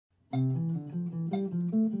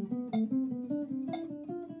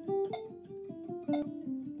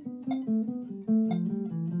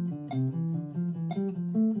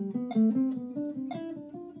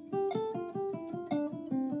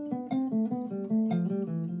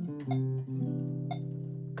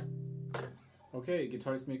Okay,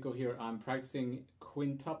 guitarist Mikko here. I'm practicing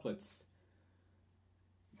quintuplets.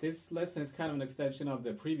 This lesson is kind of an extension of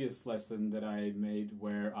the previous lesson that I made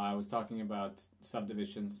where I was talking about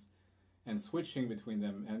subdivisions and switching between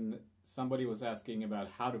them, and somebody was asking about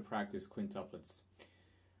how to practice quintuplets.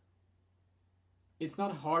 It's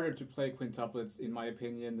not harder to play quintuplets in my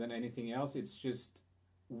opinion than anything else, it's just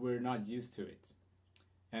we're not used to it.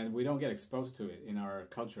 And we don't get exposed to it in our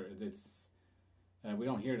culture. We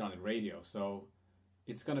don't hear it on the radio, so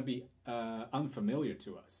it's going to be unfamiliar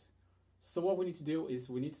to us. So what we need to do is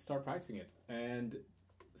we need to start practicing it. And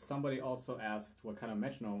somebody also asked what kind of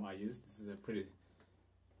metronome I use. This is a pretty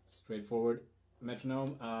straightforward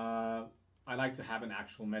metronome. I like to have an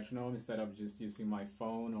actual metronome instead of just using my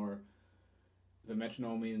phone or the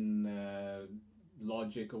metronome in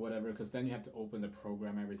Logic or whatever, because then you have to open the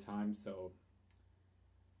program every time. So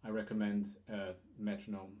I recommend a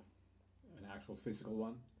metronome, an actual physical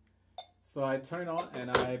one. So I turn it on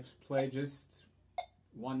and I play just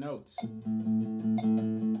one note.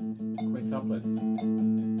 Quintuplets.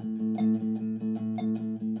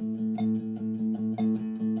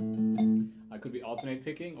 I could be alternate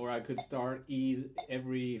picking, or I could start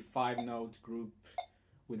every 5-note group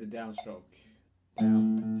with a downstroke.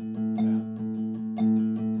 Down, down.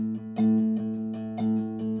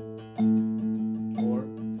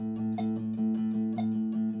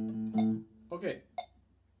 Okay.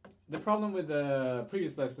 The problem with the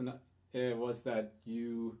previous lesson was that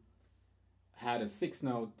you had a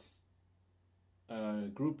 6-note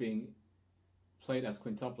grouping played as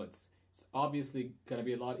quintuplets. It's obviously going to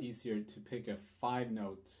be a lot easier to pick a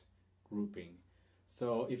 5-note grouping.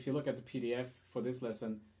 So if you look at the PDF for this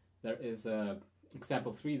lesson, there is a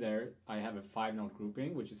example 3 there. I have a 5-note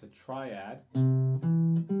grouping, which is a triad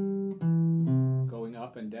going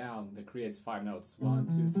up and down that creates 5 notes. 1,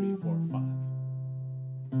 2, 3, 4, 5.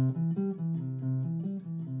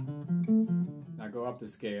 Now go up the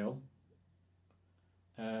scale.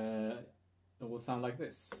 It will sound like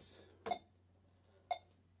this.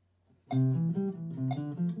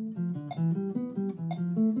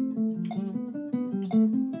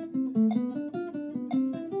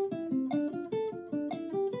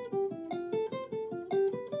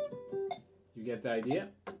 You get the idea?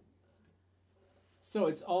 So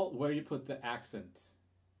it's all where you put the accent.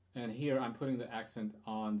 And here I'm putting the accent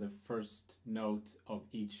on the first note of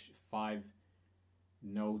each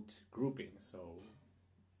 5-note grouping. So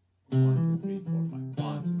 1, 2, 3, 4, 5.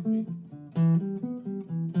 1, 2, 3.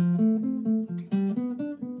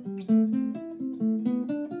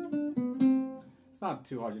 It's not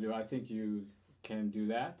too hard to do. I think you can do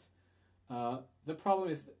that. The problem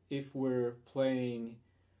is if we're playing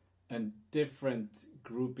a different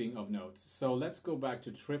grouping of notes. So let's go back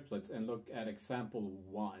to triplets and look at example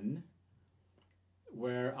 1,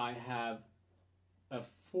 where I have a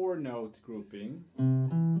 4-note grouping,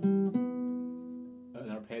 an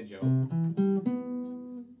arpeggio,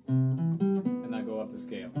 and I go up the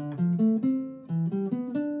scale.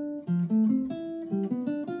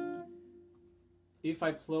 If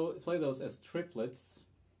I play those as triplets,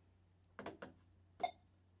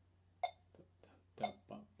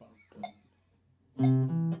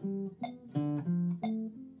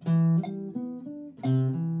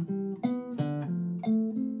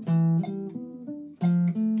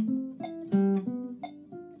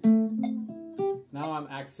 now I'm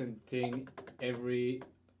accenting every,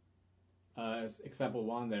 example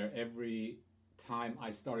 1 there, every time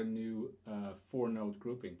I start a new 4-note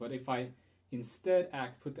grouping. But if I instead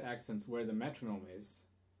put the accents where the metronome is,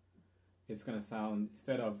 it's going to sound,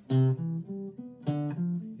 instead of,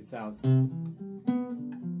 it sounds,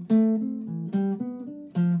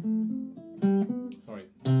 sorry.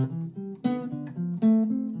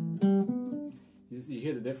 You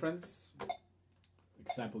hear the difference?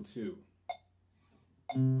 Example 2.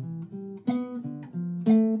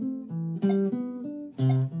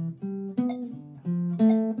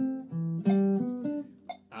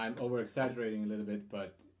 I'm over-exaggerating a little bit,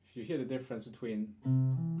 but if you hear the difference between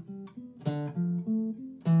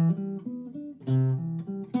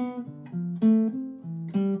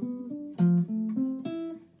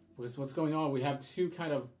because what's going on, we have two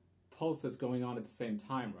kind of pulses going on at the same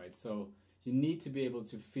time, right? So you need to be able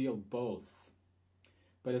to feel both,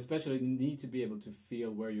 but especially you need to be able to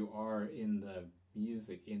feel where you are in the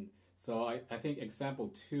music. So I think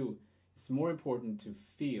example 2 is more important to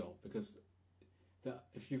feel, because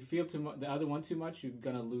if you feel the other one too much, you're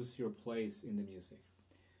gonna lose your place in the music.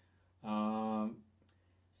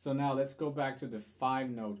 So now let's go back to the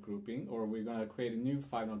 5-note grouping, or we're gonna create a new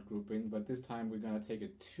 5-note grouping, but this time we're gonna take a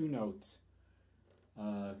 2-note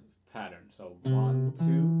pattern. So 1,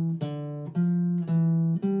 2,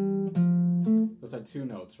 Those are two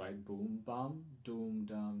notes, right? Boom, bum, doom,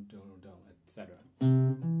 dum, doom, dum, etc.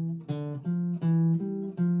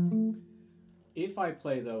 If I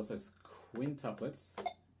play those as quintuplets,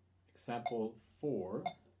 example 4.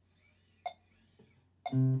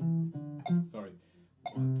 Sorry.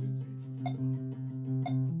 1, 2, 3, 4, 5.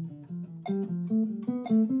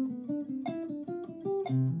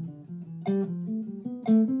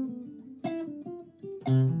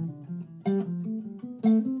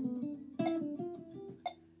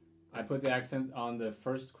 I put the accent on the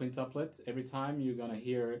first quintuplet. Every time you're gonna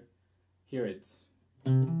hear it.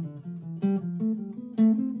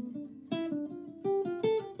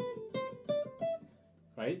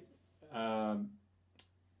 Right?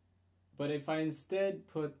 But if I instead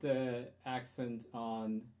put the accent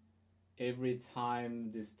on every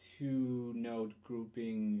time this 2-note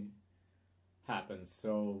grouping happens,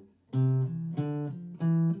 so okay,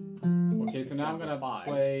 so now I'm gonna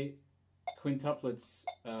play quintuplets,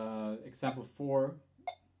 example 4.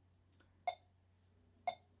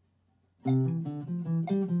 I'm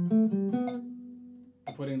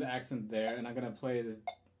putting the accent there, and I'm gonna play the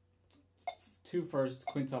 2 first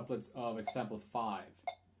quintuplets of example 5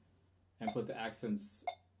 and put the accents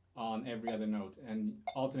on every other note and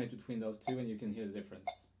alternate between those two, and you can hear the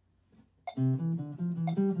difference.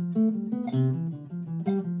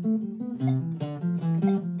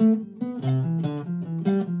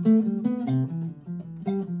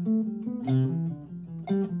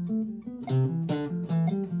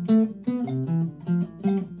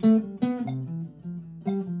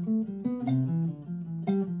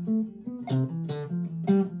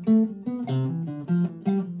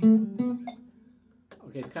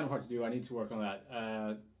 Okay, it's kind of hard to do. I need to work on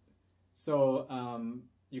that. So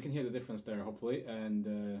you can hear the difference there, hopefully, and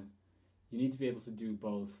you need to be able to do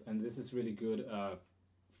both. And this is really good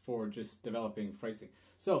for just developing phrasing.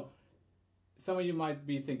 So some of you might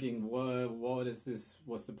be thinking, what is this?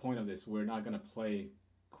 What's the point of this? We're not going to play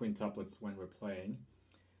quintuplets when we're playing,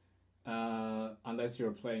 unless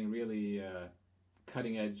you're playing really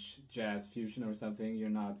cutting-edge jazz fusion or something. You're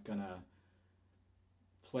not going to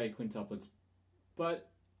play quintuplets. But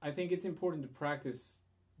I think it's important to practice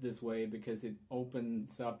this way because it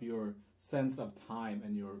opens up your sense of time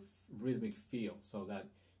and your rhythmic feel, so that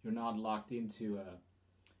you're not locked into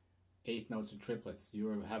 8 notes or triplets.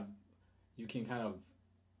 You can kind of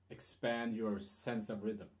expand your sense of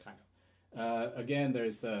rhythm, kind of. Again,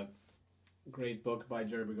 there's a great book by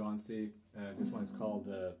Bergonzi. This one is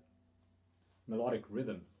called Melodic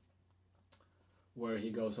Rhythm, where he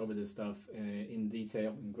goes over this stuff in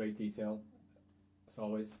detail, in great detail, as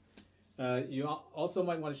always. You also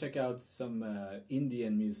might want to check out some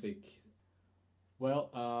Indian music.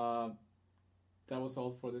 Well, that was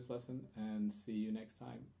all for this lesson, and see you next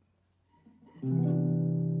time.